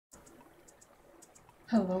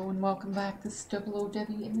Hello and welcome back. This is Double O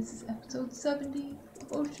Debbie, and this is episode 70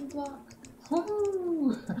 of Ocean Block.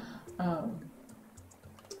 Woohoo!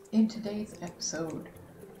 In today's episode,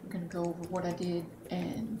 we're going to go over what I did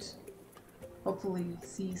and hopefully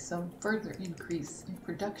see some further increase in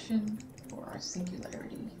production for our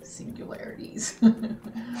singularities.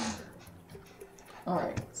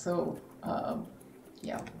 Alright, so,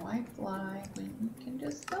 yeah, why fly when you can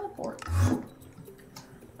just teleport?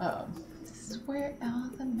 This is where all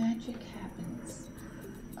the magic happens.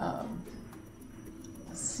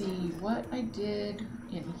 Let's see what I did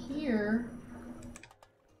in here.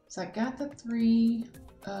 So I got the three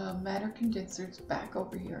matter condensers back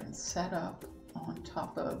over here and set up on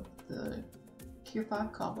top of the Tier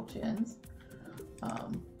 5 cobble gens.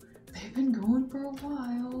 They've been going for a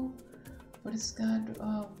while, but it's got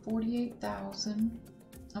 48,000.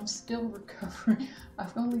 I'm still recovering.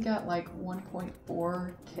 I've only got like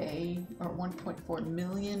 1.4k or 1.4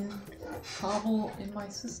 million cobble in my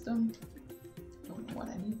system. Don't know what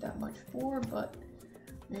I need that much for, but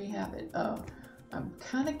there you have it. I'm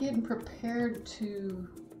kind of getting prepared to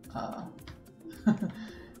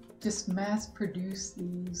just mass produce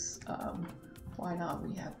these. Why not?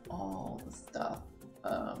 We have all the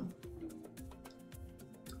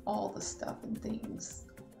stuff and things.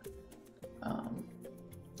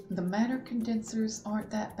 The matter condensers aren't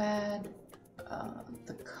that bad.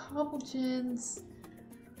 The cobble gens,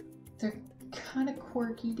 they're kind of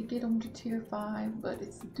quirky to get them to tier 5, but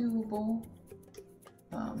it's doable.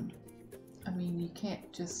 I mean, you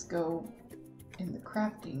can't just go in the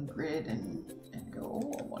crafting grid and go,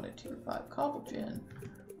 oh, I want a tier 5 cobble gen,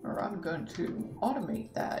 or I'm going to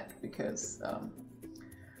automate that because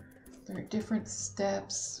there are different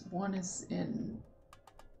steps. One is in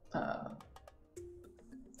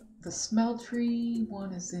the smeltery,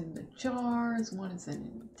 one is in the jars, one is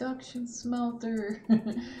an induction smelter.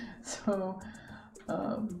 So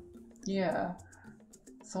yeah,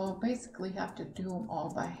 so I'll basically have to do them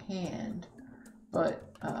all by hand, but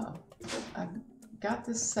I've got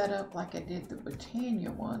this set up like I did the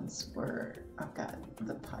Britannia ones, where I've got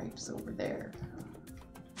the pipes over there,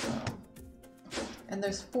 and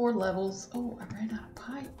there's 4 levels. Oh, I ran out of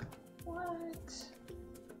pipe. What?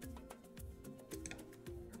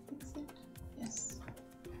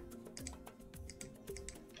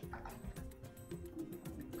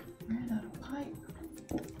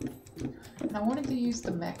 And I wanted to use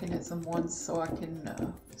the mechanism once so I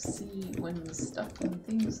can see when the stuff and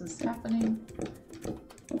things is happening.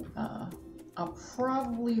 I'll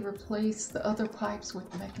probably replace the other pipes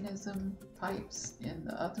with mechanism pipes in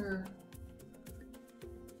the other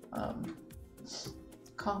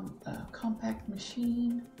compact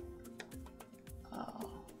machine.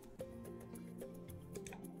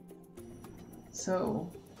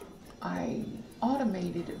 So I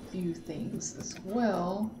automated a few things as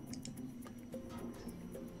well.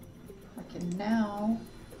 I can now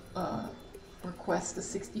request a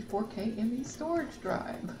 64K MB storage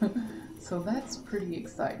drive. So that's pretty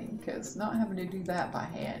exciting, because not having to do that by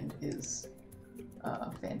hand is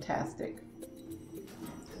fantastic.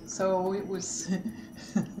 So it was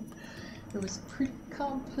it was pretty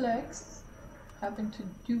complex having to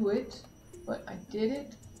do it, but I did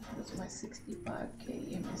it. That's my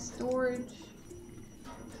 65K MB storage.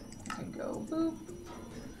 I can go boop.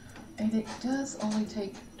 And it does only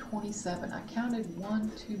take 27. I counted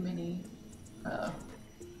one too many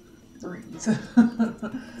 3s.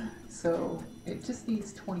 So it just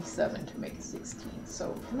needs 27 to make 16.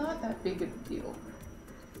 So not that big of a deal.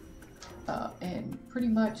 And pretty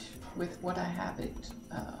much with what I have it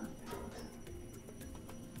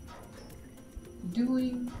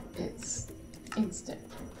doing, it's instant.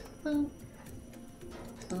 Boom,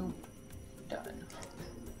 boom, done.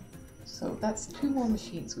 So that's 2 more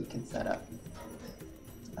machines we can set up.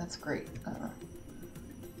 That's great.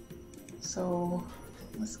 So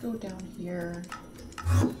let's go down here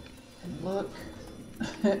and look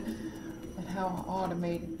at how I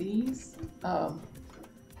automated these.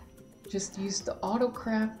 Just use the auto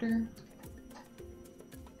crafter.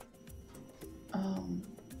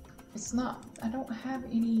 It's not, I don't have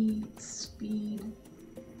any speed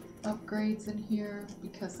upgrades in here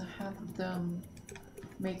because I have them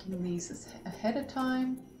making these ahead of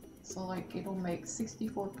time. So like it'll make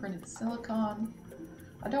 64 printed silicon.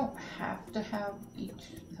 I don't have to have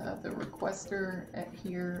each the requester at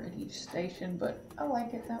each station, but I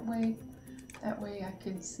like it that way. That way I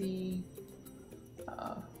can see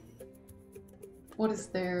what is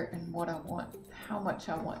there and what I want, how much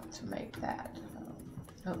I want to make that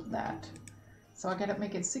of that. So I got it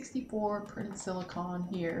making 64 printed silicon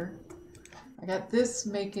here. I got this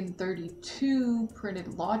making 32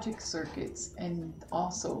 printed logic circuits and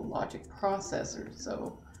also logic processors,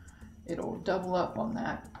 so it'll double up on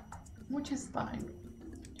that, which is fine,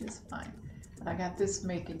 just fine. And I got this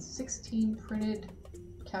making 16 printed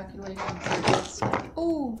calculation circuits.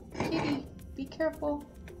 Oh, kitty, be careful.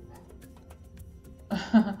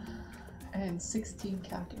 And 16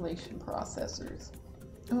 calculation processors.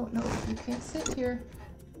 Oh no, you can't sit here.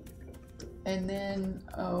 And then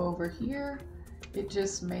over here, it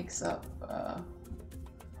just makes up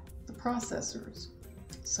the processors.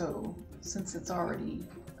 So since it's already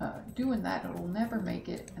doing that, it'll never make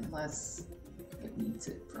it unless it needs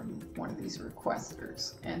it from one of these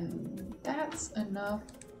requesters. And that's enough.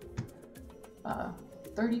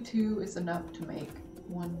 32 is enough to make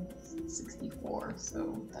 164,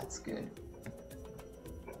 so that's good.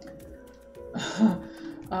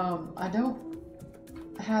 I don't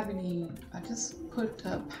have any, I just put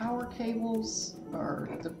power cables or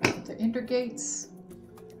the intergates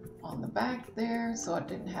on the back there, so I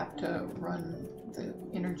didn't have to run the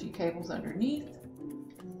energy cables underneath,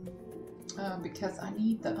 because I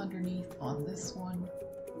need the underneath on this one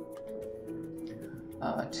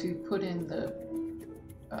to put in the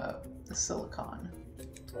silicon,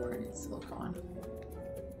 printed silicon.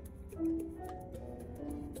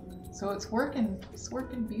 So it's working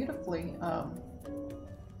beautifully.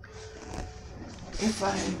 If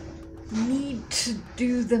I need to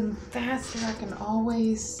do them faster, I can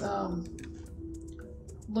always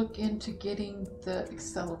look into getting the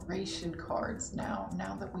acceleration cards now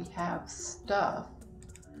that we have stuff.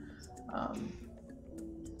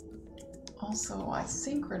 Also, I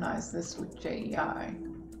synchronize this with JEI.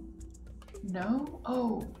 No?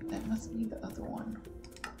 Oh, that must be the other one.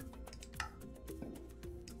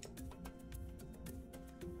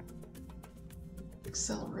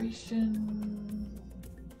 Acceleration.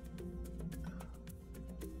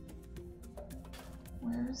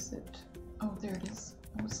 Where is it? Oh, there it is.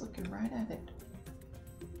 I was looking right at it.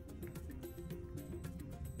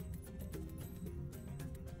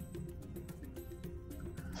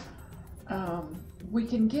 We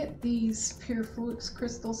can get these pure flux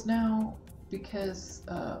crystals now because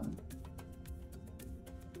I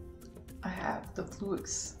have the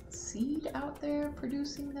flux seed out there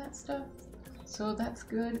producing that stuff, so that's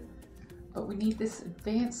good. But we need this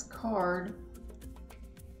advanced card,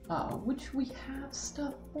 which we have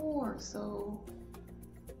stuff for, so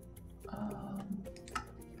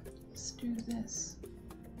let's do this.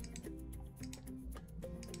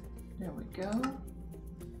 There we go.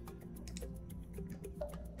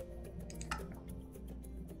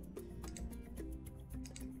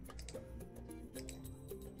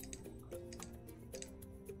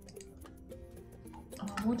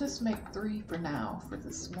 We'll just make 3 for now for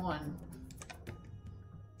this one.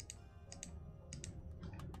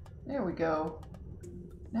 There we go.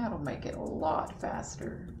 That'll make it a lot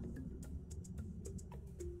faster.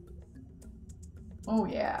 Oh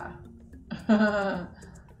yeah.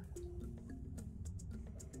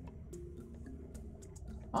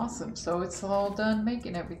 Awesome, so it's all done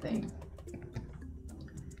making everything.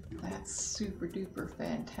 That's super duper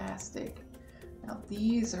fantastic. Now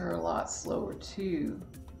these are a lot slower too,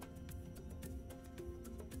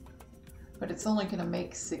 but it's only going to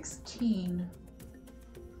make 16.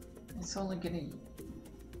 It's only going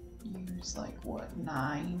to use like what,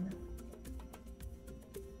 9,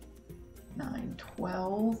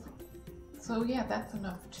 12. So yeah, that's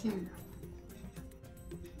enough too.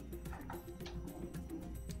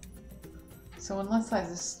 So unless I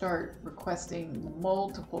just start requesting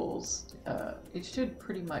multiples, it should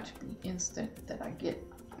pretty much be instant that I get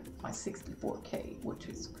my 64K, which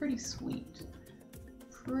is pretty sweet.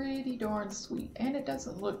 Pretty darn sweet. And it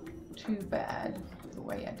doesn't look too bad the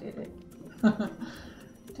way I did it.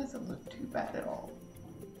 It doesn't look too bad at all.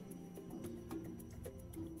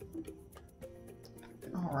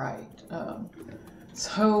 Alright,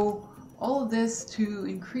 so all of this to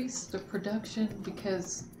increase the production,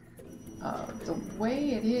 because the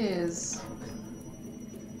way it is,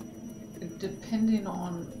 depending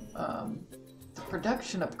on the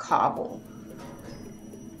production of cobble,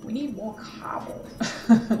 we need more cobble.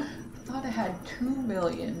 I thought I had 2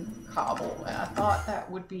 million cobble, and I thought that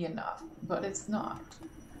would be enough, but it's not.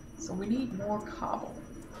 So we need more cobble.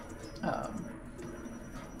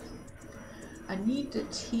 I need to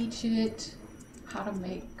teach it how to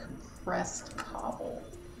make compressed cobble.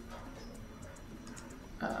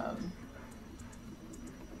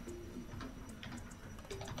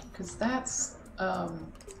 Because that's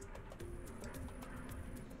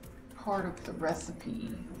part of the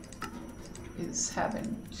recipe, is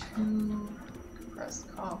having 2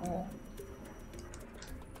 compressed cobble.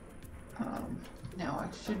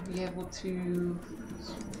 should be able to.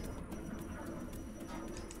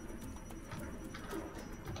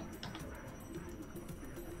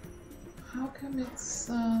 How come it's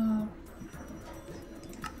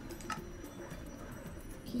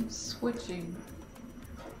keeps switching?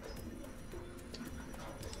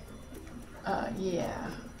 Yeah.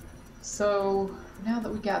 So now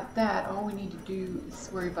that we got that, all we need to do is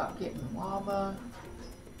worry about getting lava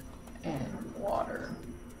and water,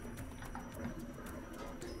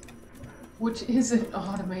 which isn't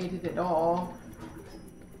automated at all.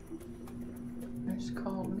 There's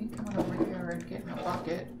called me coming over here and getting a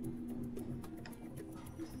bucket.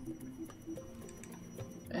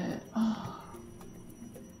 And oh,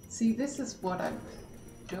 see, this is what I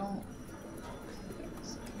don't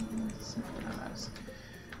synchronize.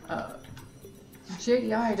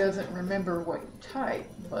 JEI doesn't remember what you type,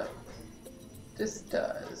 but this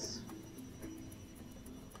does.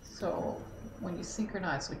 So when you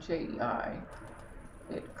synchronize with JEI,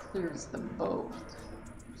 it clears them both.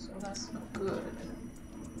 So that's no good.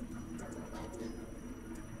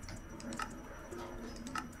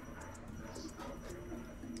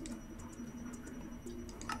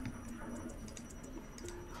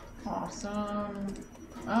 Awesome.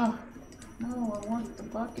 Oh, no, I want the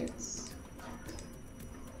buckets.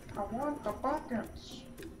 I want the buckets.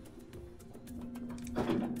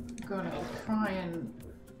 I'm gonna try and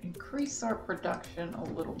increase our production a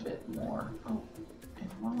little bit more. Oh, and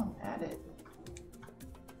while I'm at it,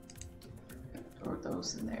 throw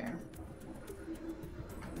those in there.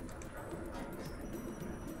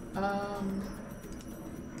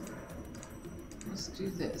 Let's do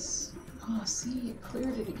this. Oh, see, it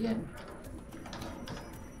cleared it again.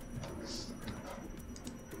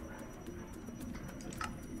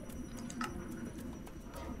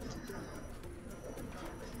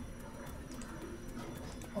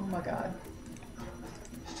 Oh my God.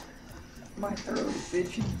 My throat is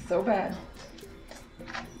itching so bad.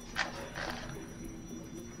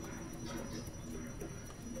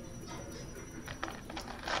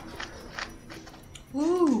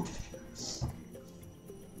 Woo!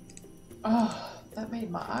 Oh, that made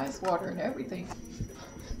my eyes water and everything.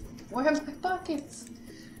 Where are my buckets?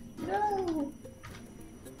 No!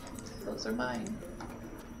 Those are mine.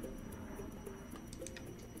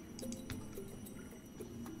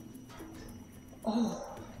 Oh.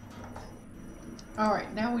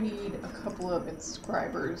 Alright, now we need a couple of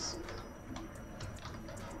inscribers.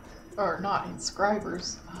 Or not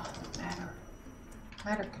inscribers. Oh,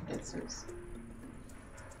 matter condensers.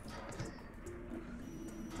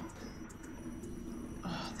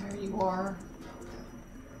 Oh, there you are.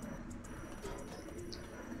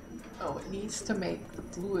 Oh, it needs to make the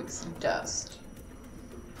fluix dust.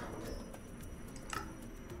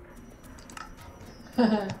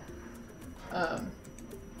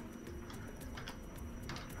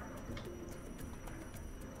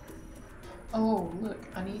 Oh, look,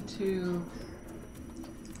 I need to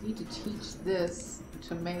teach this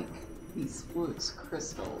to make these fluix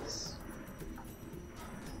crystals.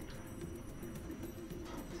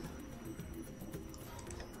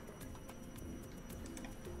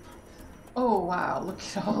 Oh wow, look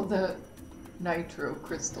at all the nitro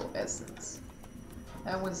crystal essence.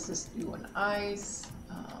 That one's just doing ice.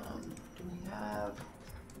 Do we have...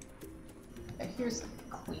 Yeah, here's a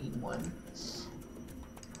clean one.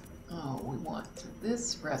 Oh, we want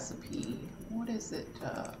this recipe. What is it?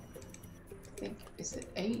 I think, is it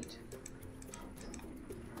 8?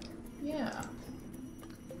 Yeah.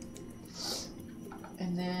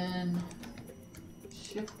 And then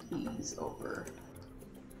shift these over.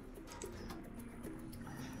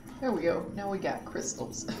 There we go. Now we got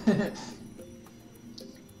crystals.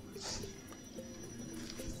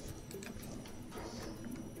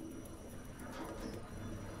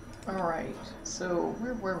 Alright, so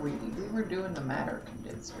where were we? We were doing the matter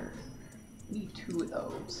condenser. We need 2 of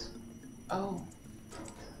those. Oh,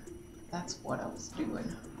 that's what I was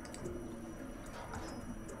doing.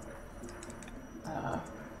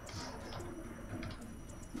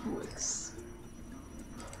 Fluix.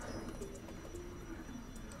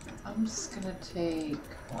 I'm just gonna take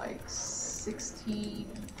like 16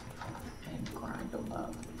 and grind them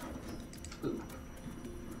up. Boop.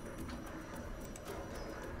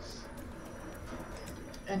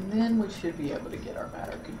 And then we should be able to get our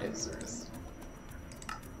matter condensers.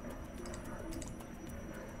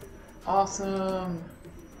 Awesome.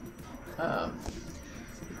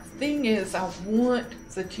 Thing is, I want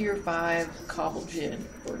the tier 5 cobble gin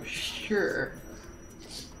for sure.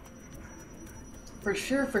 For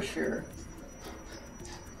sure.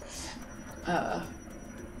 To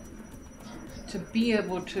be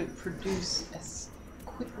able to produce as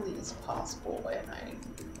quickly as possible, and I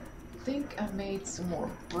think I made some more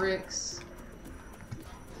bricks.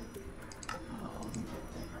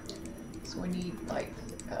 So we need like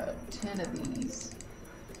 10 of these.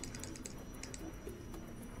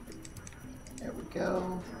 There we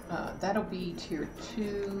go. That'll be tier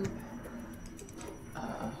 2.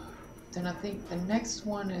 Then I think the next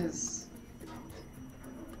one is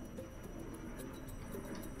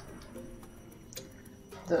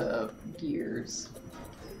the gears.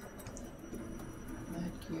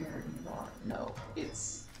 That gear, no,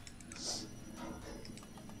 it's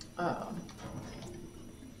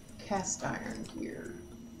cast iron gear.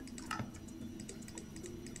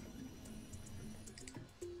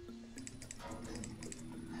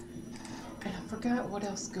 And I forgot what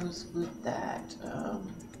else goes with that.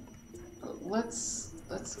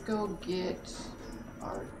 Let's go get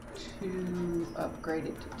our 2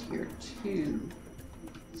 upgraded to tier 2.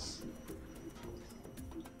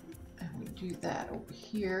 And we do that over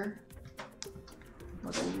here.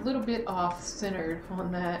 Was a little bit off centered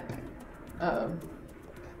on that. I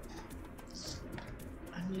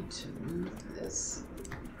need to move this.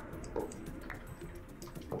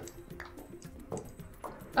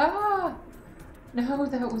 Ah! No,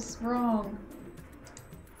 that was wrong.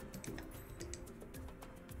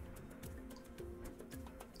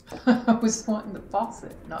 I was wanting the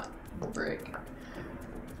faucet, not the brick.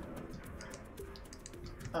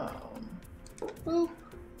 Boop.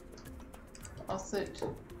 Faucet.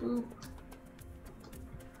 Boop.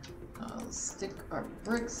 I'll stick our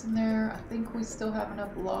bricks in there. I think we still have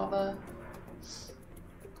enough lava.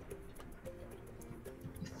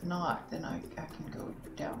 If not, then I can go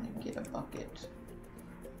down and get a bucket,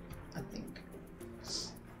 I think.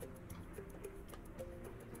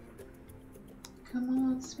 Come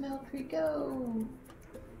on, smeltery, go!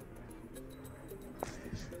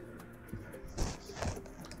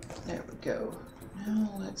 There we go.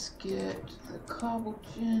 Now let's get the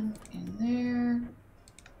cobblegen in there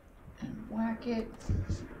and whack it.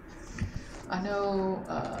 I know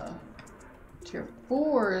tier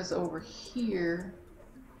 4 is over here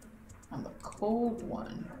on the cold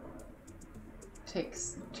one.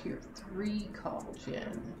 Takes tier 3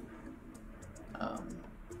 cobblegen,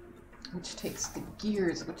 which takes the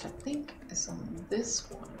gears, which I think is on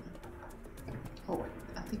this one. Oh wait,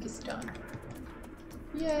 I think it's done.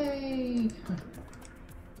 Yay!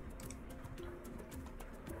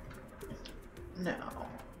 Now.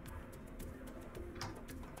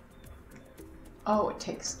 Oh, it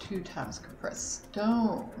takes 2 times compressed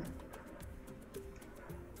stone.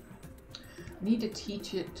 I need to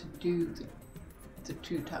teach it to do the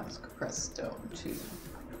 2 times compressed stone too.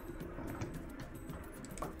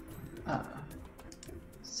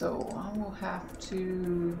 So I will have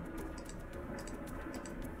to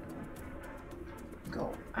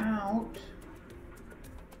go out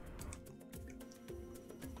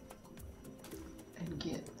and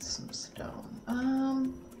get some stone.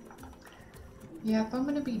 Yeah, if I'm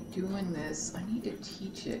gonna be doing this, I need to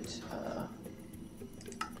teach it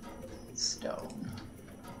stone.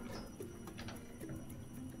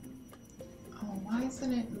 Oh, why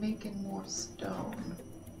isn't it making more stone?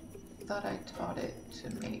 I thought I taught it to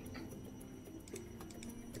make.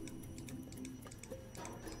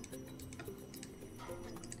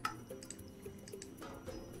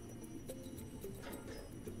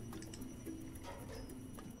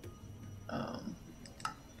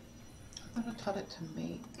 I thought I taught it to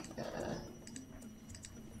make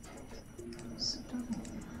stone.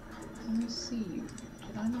 Let me see.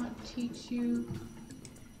 Did I not teach you?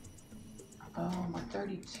 Oh, my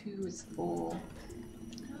 32 is full.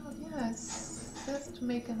 Oh, yes. It says to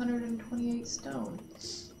make 128 stone.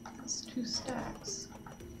 That's 2 stacks.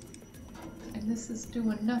 And this is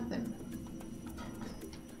doing nothing.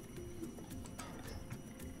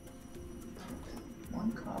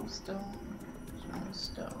 One cobblestone, 1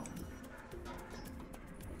 stone.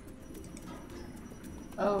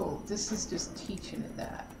 Oh, this is just teaching it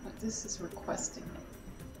that, but this is requesting it.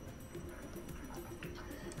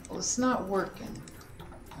 Well, it's not working.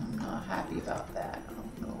 I'm not happy about that. I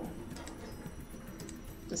don't know.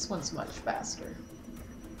 This one's much faster.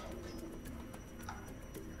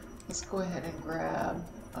 Let's go ahead and grab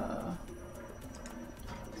a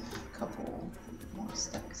couple more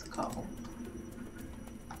stacks of cobble.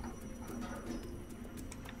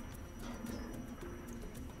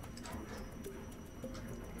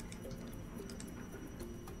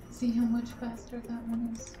 See how much faster that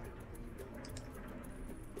one is?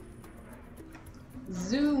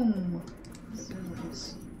 Zoom!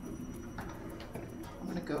 Zooms. I'm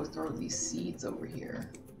gonna go throw these seeds over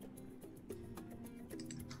here.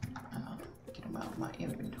 Get them out. out my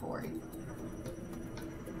inventory.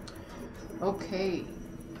 Okay,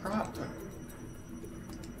 prop.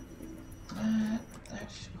 That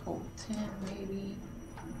should hold 10 maybe.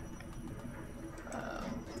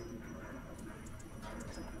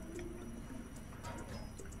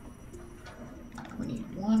 We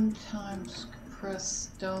need 1 times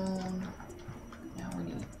compressed stone. Now we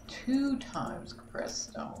need 2 times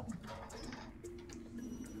compressed stone.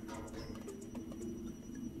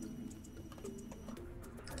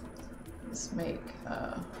 Let's make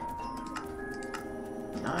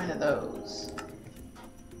 9 of those.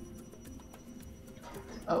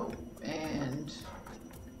 Oh, and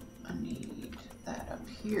I need that up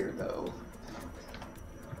here though.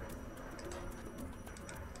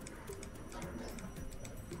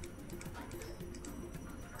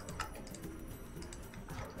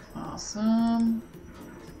 Awesome.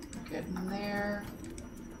 Get in there.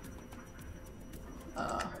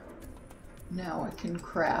 Now I can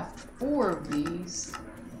craft 4 of these.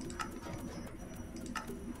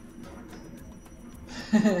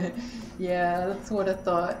 Yeah, that's what I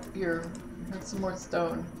thought. Here, here's some more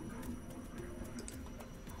stone.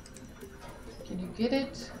 Can you get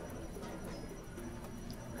it?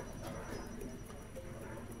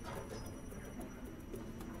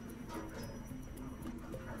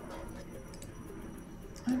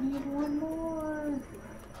 I need 1 more.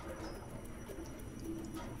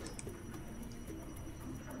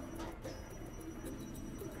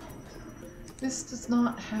 This does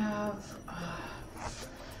not have...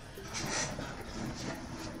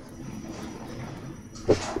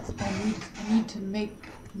 I need to make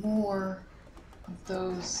more of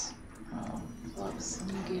those flux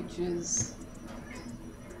linkages.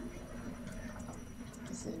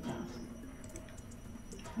 Is it enough?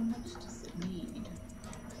 How much does it need?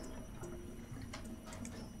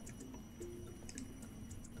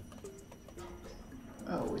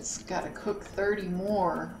 Oh, it's got to cook 30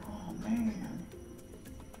 more. Oh man.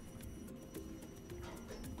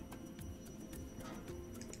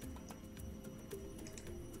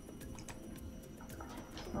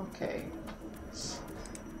 Okay.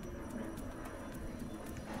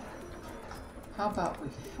 How about we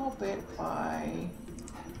help it by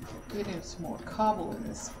getting some more cobble in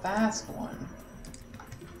this fast one.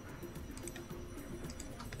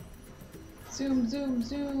 Zoom, zoom,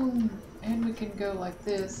 zoom. And we can go like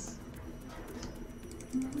this.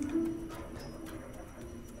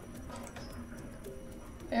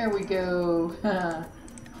 There we go.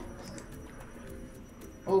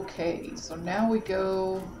 Okay, so now we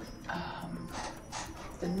go,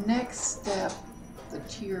 the next step, the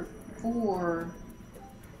tier 4,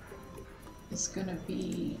 is going to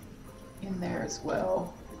be in there as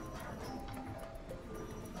well.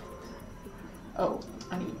 Oh,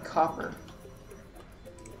 I need copper.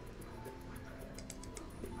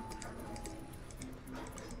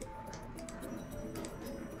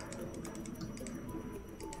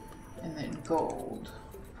 And then gold.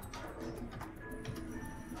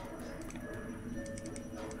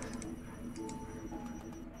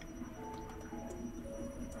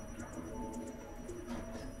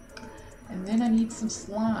 And then I need some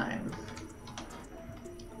slime.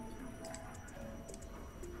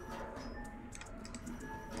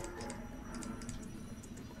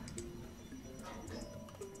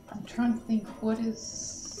 I'm trying to think, what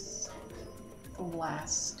is the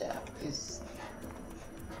last step? Is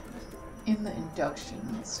in the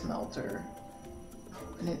induction smelter.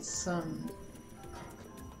 And it's some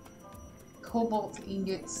cobalt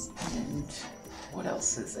ingots and what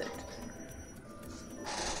else is it?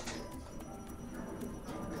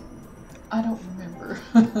 I don't remember.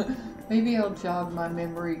 Maybe I'll jog my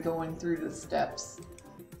memory going through the steps.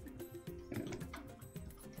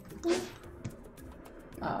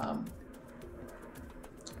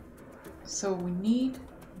 So we need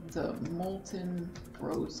the molten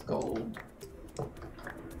rose gold.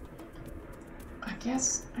 I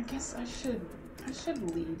guess I should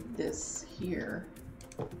leave this here,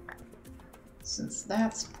 since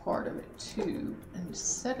that's part of it too, and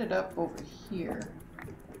set it up over here.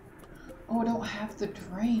 Oh, I don't have the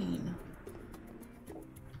drain.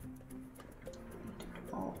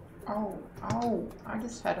 Oh, I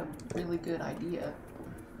just had a really good idea.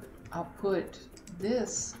 I'll put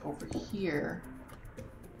this over here.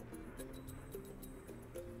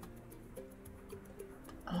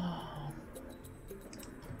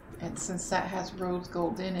 And since that has rose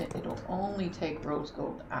gold in it, it'll only take rose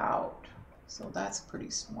gold out. So that's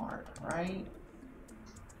pretty smart, right?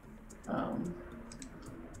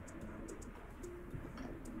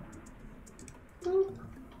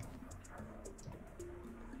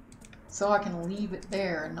 so I can leave it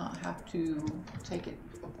there and not have to take it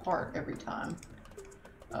apart every time.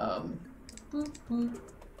 Boop, boop.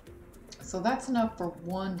 So that's enough for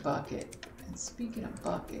one bucket. And speaking of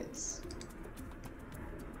buckets,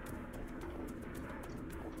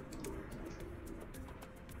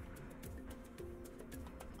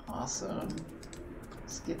 awesome.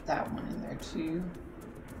 Let's get that one in there too.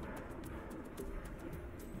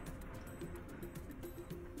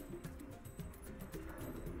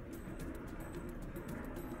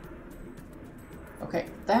 Okay,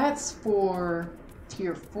 that's for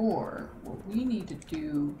tier 4. What we need to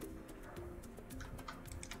do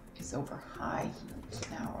is over high heat.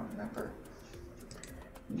 Now remember,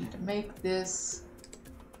 we need to make this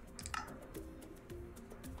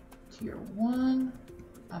tier 1.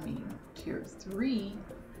 I mean tier 3.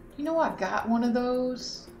 You know, I got one of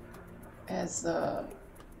those as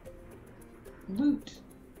loot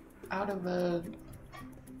out of a.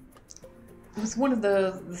 It was one of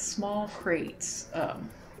the small crates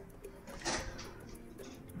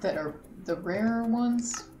that are the rarer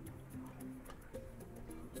ones.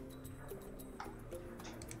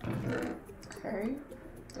 Okay,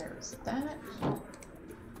 there's that.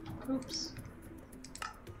 Oops.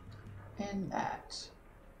 And that.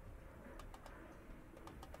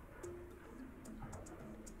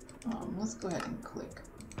 Let's go ahead and click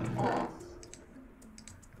off.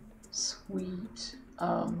 Sweet.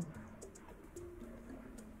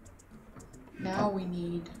 Now we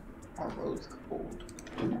need our rose gold.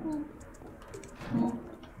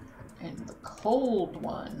 And the cold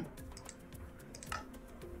one.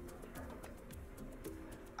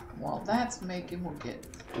 While that's making, we'll get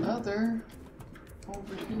other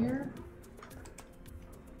over here.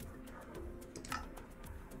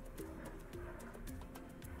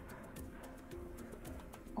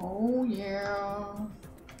 Oh yeah.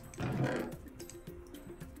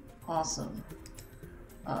 Awesome.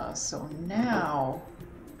 So now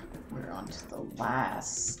we're on to the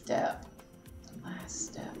last step. The last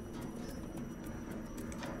step.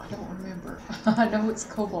 I don't remember. I know it's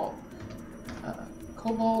cobalt.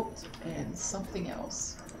 Cobalt and something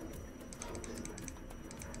else.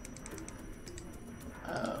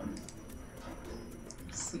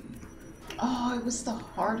 Let's see. Oh, it was the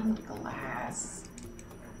hardened glass.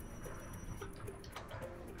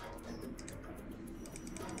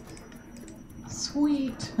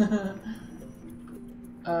 Sweet.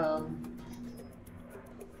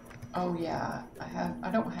 Oh yeah,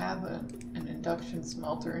 I don't have an induction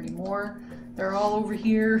smelter anymore. They're all over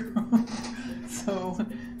here. So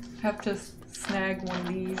have to snag one of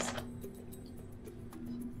these.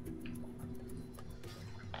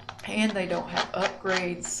 And they don't have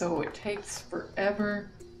upgrades, so it takes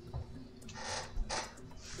forever.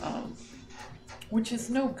 Which is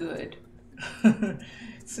no good.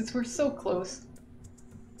 Since we're so close.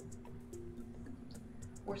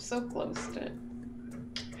 We're so close to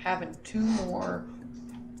having 2 more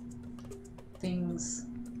things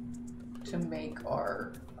to make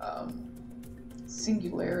our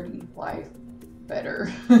singularity life better.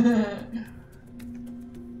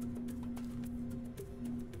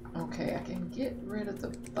 Okay, I can get rid of the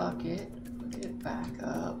bucket, put it back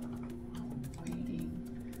up. I'm waiting.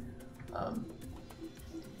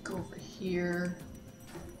 Go over here.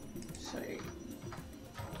 Say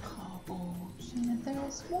cobble. And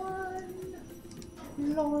there's one.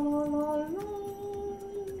 La la la la.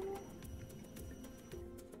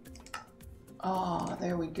 Ah,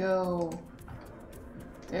 there we go.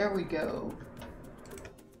 There we go.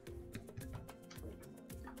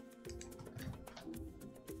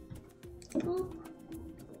 Boop.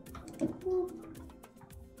 Boop.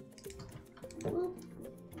 Boop.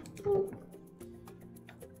 Boop.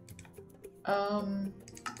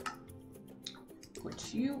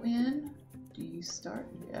 Put you in. Do you start?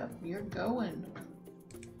 Yep, you're going.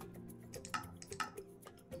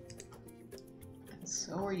 And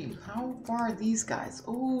so are you. How far are these guys?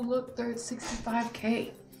 Oh, look, they're at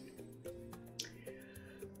 65K.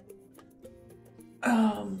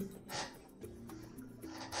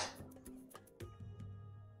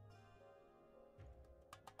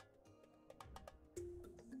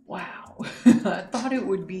 Wow. I thought it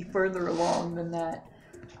would be further along than that.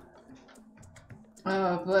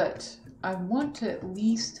 But I want to at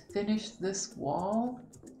least finish this wall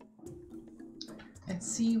and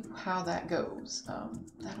see how that goes.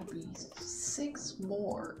 That'll be 6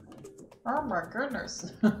 more. Oh my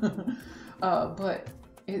goodness. But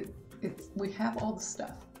we have all the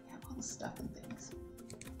stuff. We have all the stuff and things.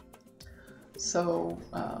 So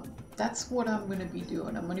that's what I'm going to be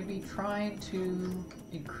doing. I'm going to be trying to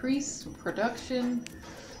increase production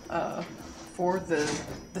for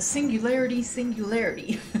the singularity.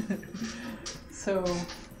 So,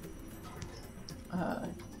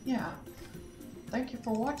 yeah. Thank you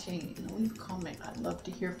for watching, and leave a comment. I'd love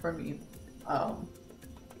to hear from you.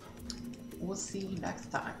 We'll see you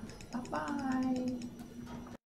next time. Bye-bye.